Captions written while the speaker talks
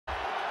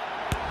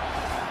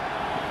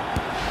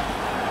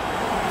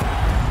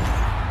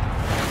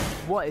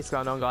What is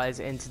going on, guys?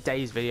 In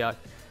today's video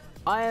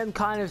I am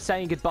kind of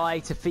saying goodbye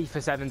to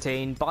FIFA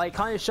 17 by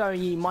kind of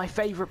showing you my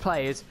favourite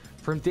players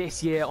from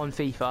this year on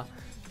FIFA.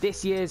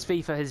 This year's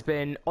FIFA has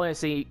been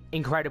honestly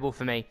incredible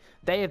for me.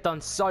 They have done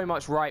so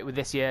much right with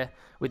this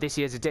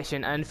year's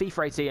edition, and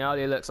FIFA 18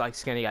 only looks like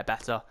it's going to get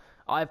better.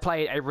 I've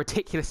played a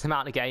ridiculous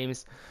amount of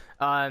games,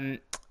 and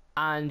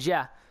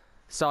yeah,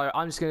 so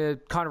I'm just going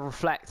to kind of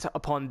reflect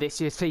upon this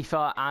year's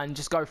FIFA and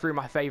just go through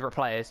my favourite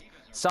players.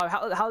 So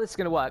how this is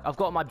going to work, I've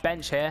got my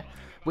bench here,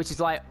 which is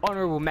like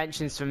honourable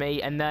mentions for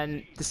me, and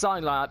then the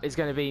starting lineup is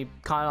going to be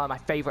kind of like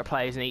my favourite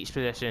players in each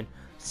position.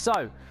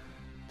 So,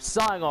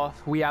 starting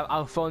off, we have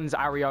Alphonse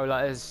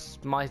Areola as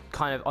my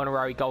kind of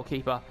honorary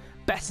goalkeeper.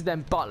 Better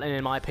than Butland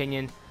in my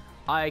opinion.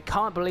 I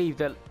can't believe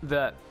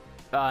that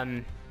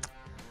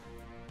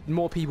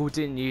more people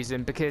didn't use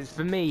him, because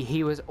for me,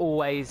 he was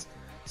always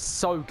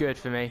so good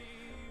for me.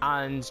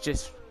 And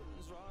just,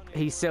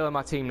 he's still in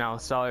my team now,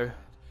 so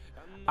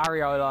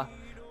Areola,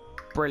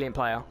 brilliant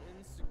player.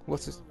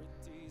 What's this?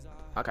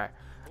 Okay.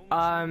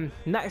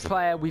 Next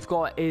player we've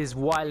got is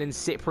Wyland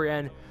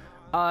Cyprian.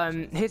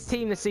 His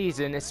team this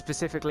season is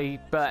specifically,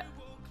 but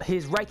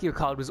his regular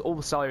card was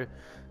also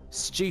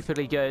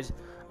stupidly good.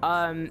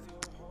 And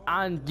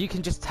you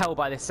can just tell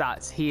by the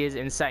stats, he is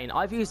insane.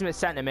 I've used him as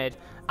centre mid,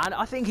 and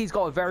I think he's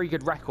got a very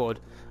good record,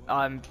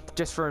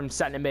 just from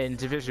centre mid in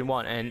Division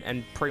 1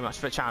 and pretty much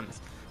for champs.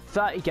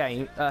 30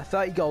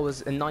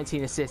 goals and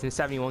 19 assists in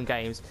 71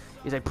 games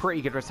is a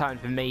pretty good return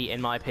for me,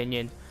 in my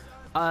opinion.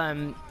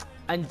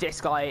 And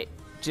this guy,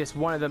 just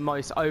one of the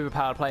most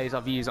overpowered players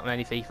I've used on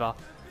any FIFA.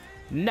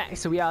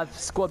 Next, we have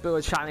Squad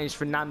Builder Challenge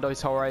Fernando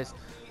Torres.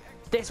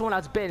 This one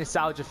has a bit of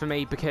nostalgia for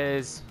me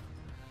because,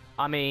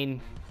 I mean,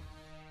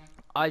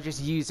 I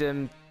just use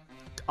him.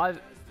 I've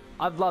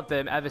loved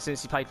him ever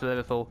since he played for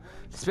Liverpool.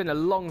 It's been a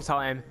long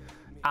time,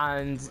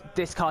 and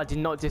this card did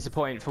not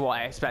disappoint for what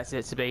I expected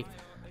it to be.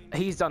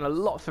 He's done a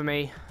lot for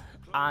me,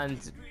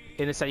 and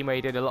in the same way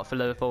he did a lot for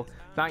Liverpool.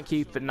 Thank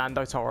you,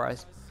 Fernando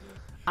Torres.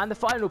 And the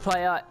final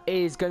player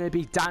is going to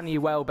be Danny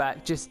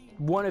Welbeck, just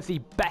one of the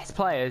best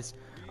players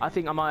I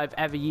think I might have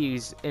ever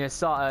used in a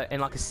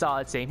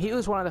starter team. He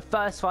was one of the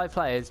first 5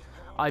 players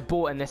I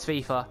bought in this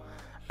FIFA,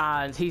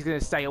 and he's going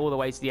to stay all the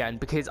way to the end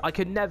because I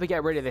could never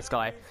get rid of this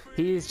guy.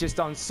 He has just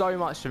done so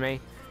much for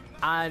me,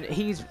 and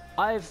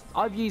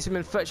I've used him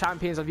in Foot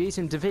Champions, I've used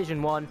him in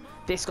Division 1.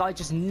 This guy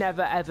just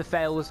never ever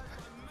fails,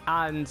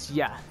 and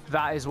yeah,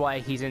 that is why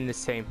he's in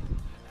this team.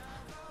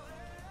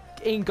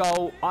 In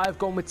goal, I've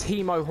gone with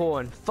Timo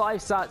Horn. 5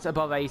 stats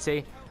above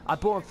 80. I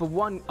bought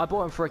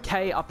him for a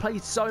K. I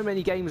played so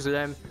many games with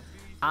him,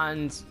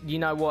 and you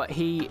know what?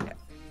 I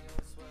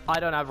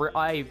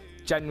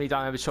genuinely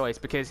don't have a choice,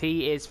 because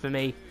he is, for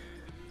me,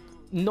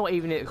 not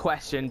even a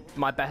question,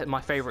 my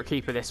favourite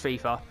keeper this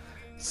FIFA.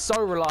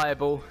 So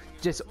reliable,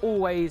 just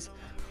always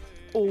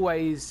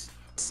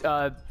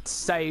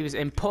saves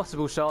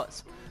impossible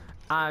shots,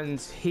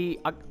 and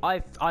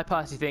I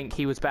personally think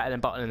he was better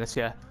than Butland this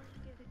year.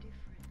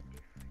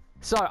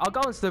 So I'll go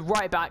on to the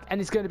right back,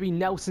 and it's going to be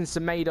Nelson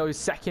Semedo's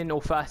second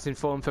or first in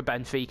form for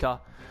Benfica.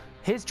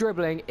 His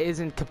dribbling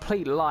isn't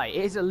complete lie.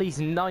 It is at least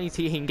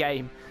 90 in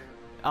game,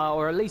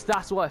 or at least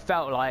that's what it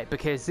felt like,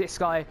 because this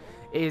guy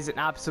is an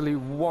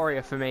absolute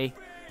warrior for me.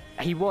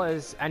 He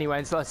was anyway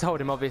until I sold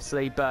him,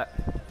 obviously, but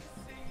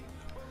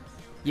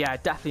yeah,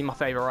 definitely my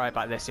favourite right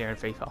back this year in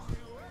FIFA.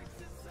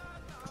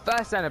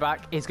 First centre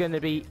back is going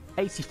to be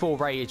 84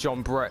 rated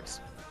John Brooks.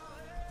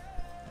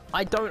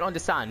 I don't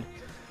understand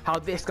how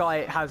this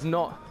guy has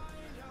not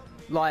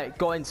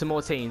got into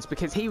more teams,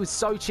 because he was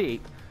so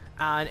cheap,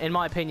 and in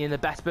my opinion the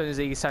best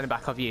Bundesliga centre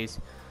back I've used.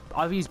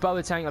 I've used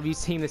Boateng, I've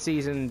used Team of the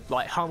Season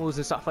like Hummels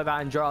and stuff like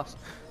that in drafts.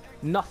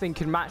 Nothing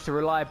can match the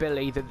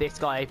reliability that this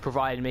guy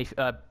provided me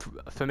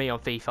for me on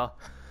FIFA.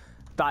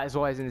 That is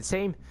why he's in the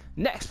team.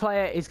 Next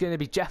player is going to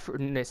be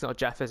it's not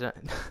Jeff, is it?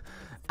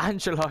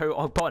 Angelo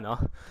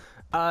Ogbonna.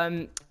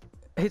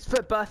 His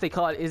birthday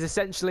card is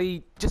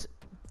essentially just,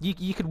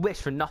 you could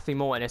wish for nothing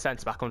more in a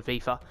centre-back on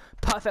FIFA.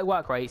 Perfect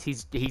work rates,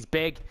 he's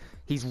big,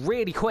 he's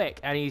really quick,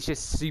 and he's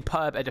just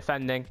superb at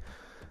defending.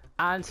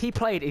 And he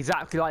played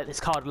exactly like this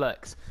card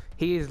looks.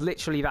 He is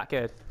literally that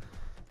good.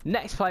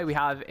 Next player we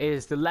have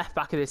is the left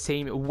back of this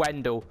team,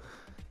 Wendell.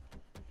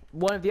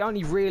 One of the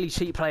only really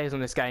cheap players on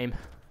this game.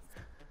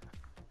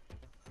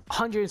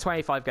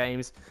 125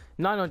 games,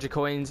 900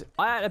 coins.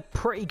 I had a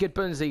pretty good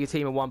Bundesliga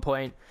team at one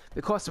point.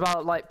 It cost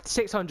about like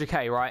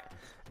 600k, right?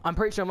 I'm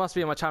pretty sure it must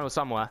be on my channel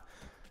somewhere.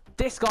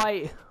 This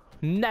guy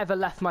never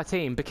left my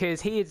team, because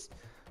he has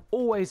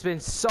always been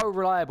so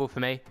reliable for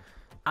me,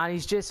 and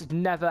he's just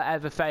never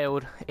ever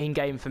failed in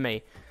game for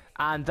me,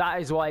 and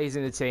that is why he's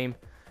in the team,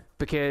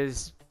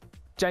 because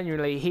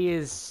genuinely he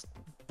is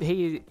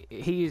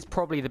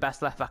probably the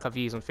best left back I've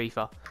used on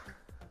FIFA.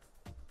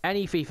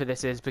 Any FIFA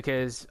this is,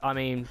 because I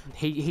mean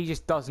he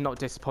just does not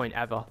disappoint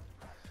ever.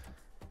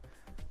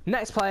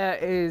 Next player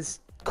is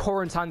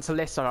Corentin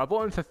Tolisso. I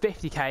bought him for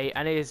 50k,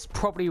 and it is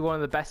probably one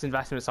of the best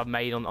investments I've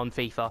made on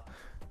FIFA.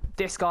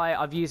 This guy,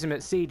 I've used him at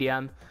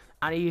CDM,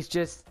 and he's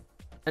just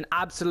an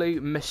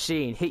absolute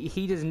machine.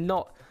 He does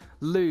not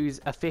lose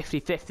a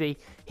 50-50.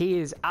 He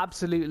is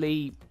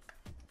absolutely,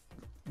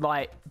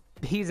 like,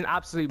 he's an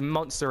absolute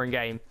monster in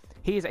game.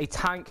 He is a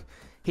tank.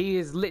 He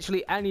is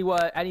literally any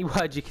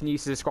word you can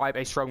use to describe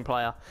a strong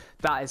player.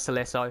 That is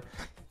Tolisso.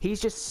 He's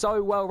just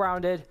so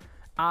well-rounded,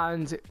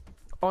 and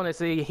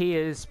honestly, he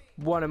is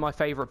one of my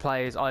favourite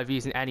players I've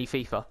used in any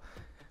FIFA.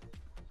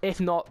 If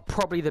not,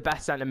 probably the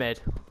best centre mid.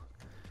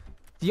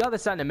 The other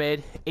centre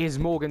mid is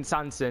Morgan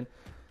Sanson,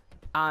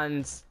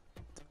 and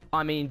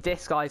I mean,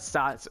 this guy's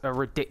stats are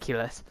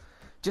ridiculous.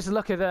 Just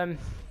look at them.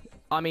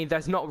 I mean,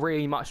 there's not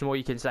really much more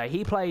you can say.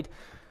 He played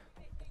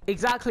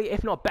exactly,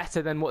 if not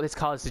better than what this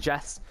card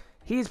suggests.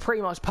 He's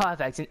pretty much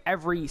perfect in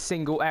every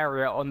single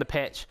area on the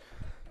pitch.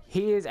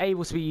 He is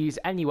able to be used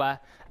anywhere,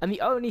 and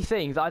the only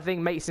thing that I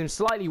think makes him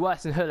slightly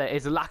worse than Huller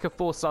is the lack of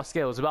 4-star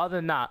skills. But other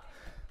than that,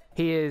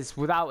 he is,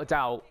 without a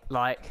doubt,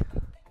 like,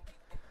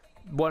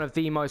 one of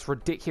the most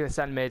ridiculous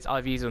centre mids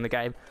I've used on the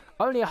game.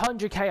 Only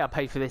 100k I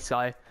paid for this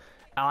guy,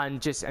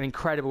 and just an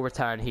incredible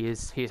return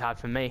he's had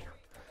from me.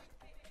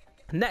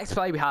 Next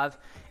play we have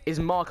is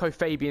Marco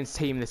Fabian's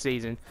team this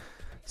season.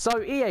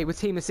 So EA with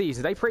team this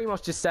season, they pretty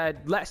much just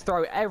said, let's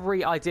throw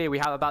every idea we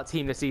have about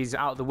team this season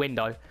out the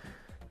window.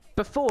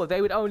 Before,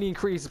 they would only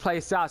increase the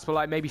player's stats by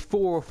like maybe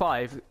 4 or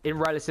 5 in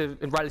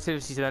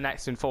relativity to their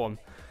next in form.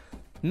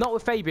 Not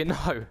with Fabian,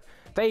 no.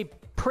 They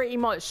pretty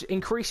much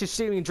increased his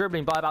shooting and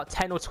dribbling by about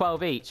 10 or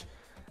 12 each.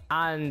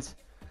 And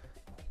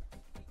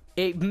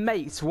it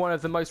makes one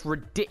of the most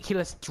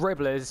ridiculous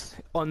dribblers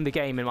on the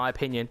game, in my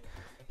opinion.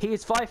 He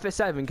is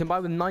 5'7",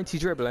 combined with 90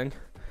 dribbling,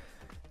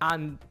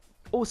 and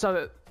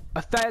also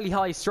a fairly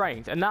high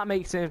strength. And that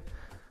makes him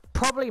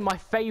probably my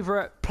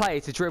favourite player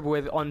to dribble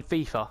with on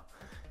FIFA.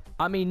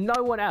 I mean,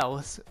 no one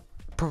else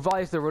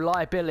provides the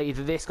reliability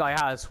that this guy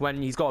has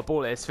when he's got a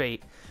ball at his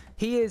feet.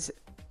 He is,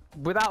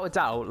 without a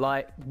doubt,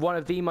 like, one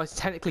of the most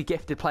technically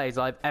gifted players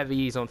I've ever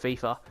used on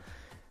FIFA.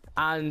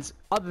 And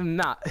other than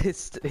that,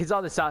 his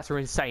other stats are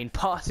insane.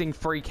 Passing,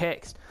 free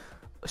kicks,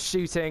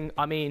 shooting.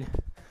 I mean,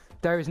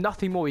 there is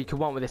nothing more you can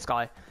want with this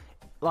guy.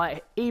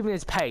 Like, even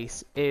his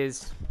pace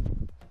is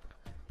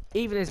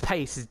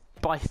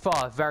by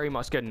far very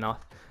much good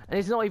enough. And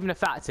it's not even a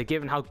factor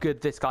given how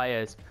good this guy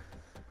is.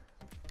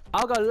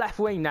 I'll go left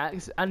wing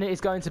next, and it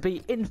is going to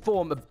be in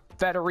form of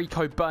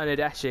Federico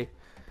Bernardeschi.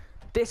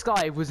 This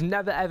guy was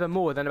never ever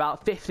more than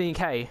about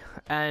 15k,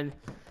 and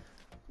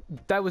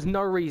there was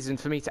no reason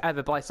for me to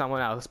ever buy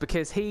someone else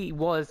because he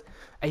was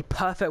a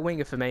perfect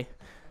winger for me.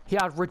 He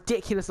had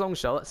ridiculous long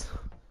shots,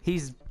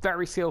 he's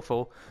very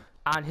skillful,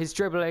 and his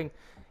dribbling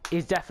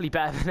is definitely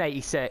better than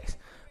 86.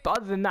 But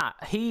other than that,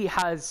 he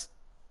has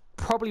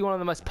probably one of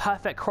the most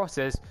perfect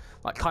crosses,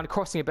 like kind of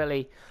crossing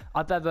ability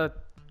I've ever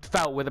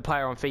felt with a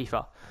player on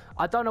FIFA.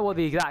 I don't know what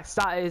the exact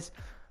stat is,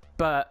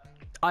 but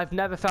I've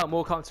never felt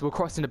more comfortable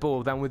crossing the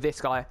ball than with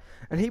this guy.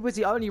 And he was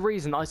the only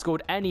reason I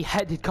scored any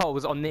headed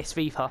goals on this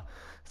FIFA.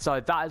 So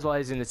that is why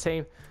he's in the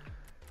team.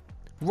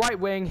 Right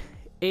wing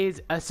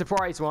is a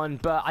surprise one,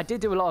 but I did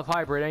do a lot of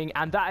hybriding,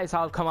 and that is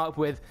how I've come up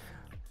with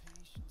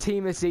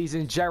team of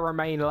season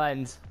Jermaine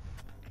Lens.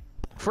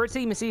 For a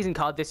team of season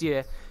card this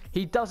year,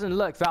 he doesn't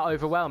look that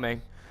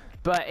overwhelming,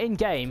 but in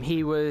game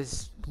he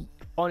was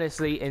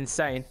honestly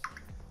insane.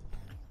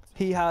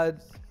 He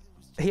had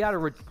a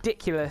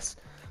ridiculous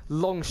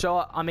long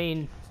shot. I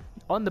mean,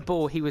 on the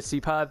ball he was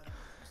superb,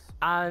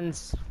 and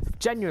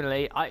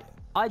genuinely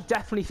I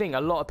definitely think a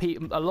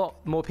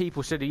lot more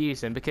people should have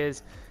used him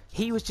because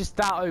he was just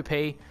that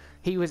OP.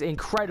 He was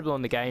incredible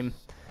on the game.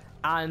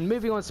 And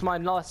moving on to my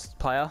last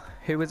player,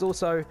 who is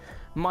also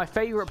my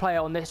favourite player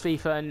on this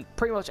FIFA and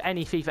pretty much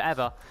any FIFA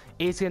ever,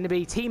 is going to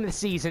be team of the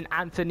season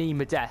Anthony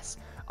Modeste.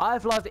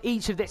 I've loved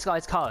each of this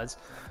guy's cards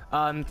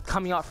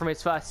coming up from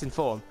his first in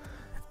form,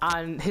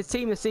 and his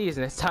team of the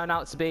season has turned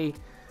out to be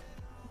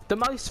the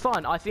most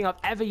fun I think I've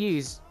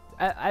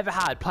ever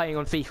had playing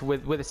on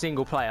FIFA with a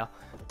single player.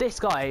 This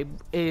guy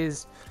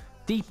is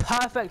the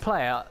perfect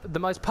player, the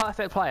most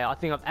perfect player I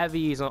think I've ever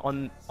used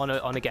on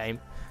a game.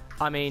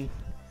 I mean,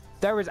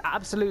 there is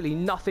absolutely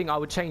nothing I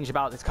would change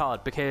about this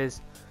card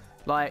because,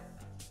 like,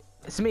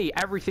 to me,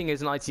 everything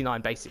is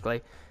 99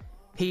 basically.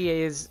 He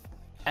is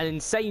an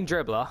insane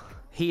dribbler.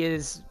 He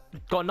is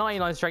got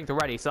 99 strength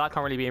already, so that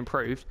can't really be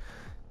improved.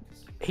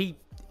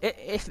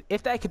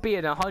 If there could be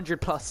an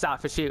 100+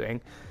 stat for shooting,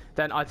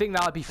 then I think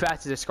that would be fair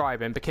to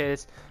describe him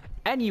because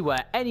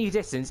anywhere, any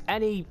distance,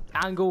 any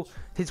angle,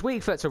 his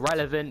weak foot's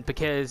irrelevant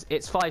because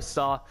it's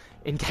 5-star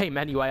in game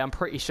anyway, I'm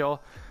pretty sure.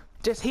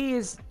 Just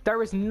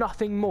there is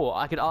nothing more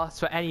I could ask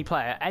for any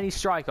player, any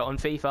striker on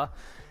FIFA.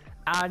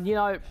 And, you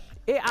know,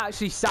 it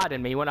actually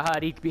saddened me when I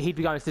heard he'd be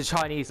going to the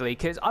Chinese League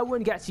because I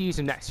wouldn't get to use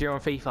him next year on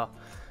FIFA.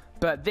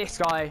 But this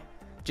guy,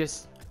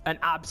 just an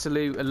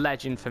absolute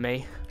legend for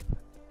me.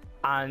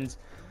 And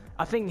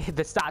I think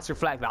the stats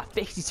reflect that.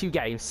 52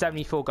 games,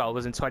 74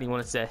 goals and 21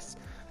 assists.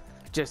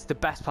 Just the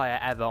best player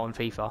ever on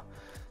FIFA.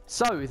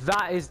 So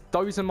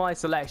those are my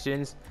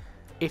selections.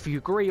 If you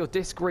agree or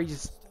disagree,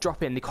 just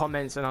drop it in the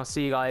comments and I'll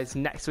see you guys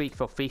next week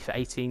for FIFA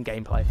 18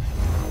 gameplay.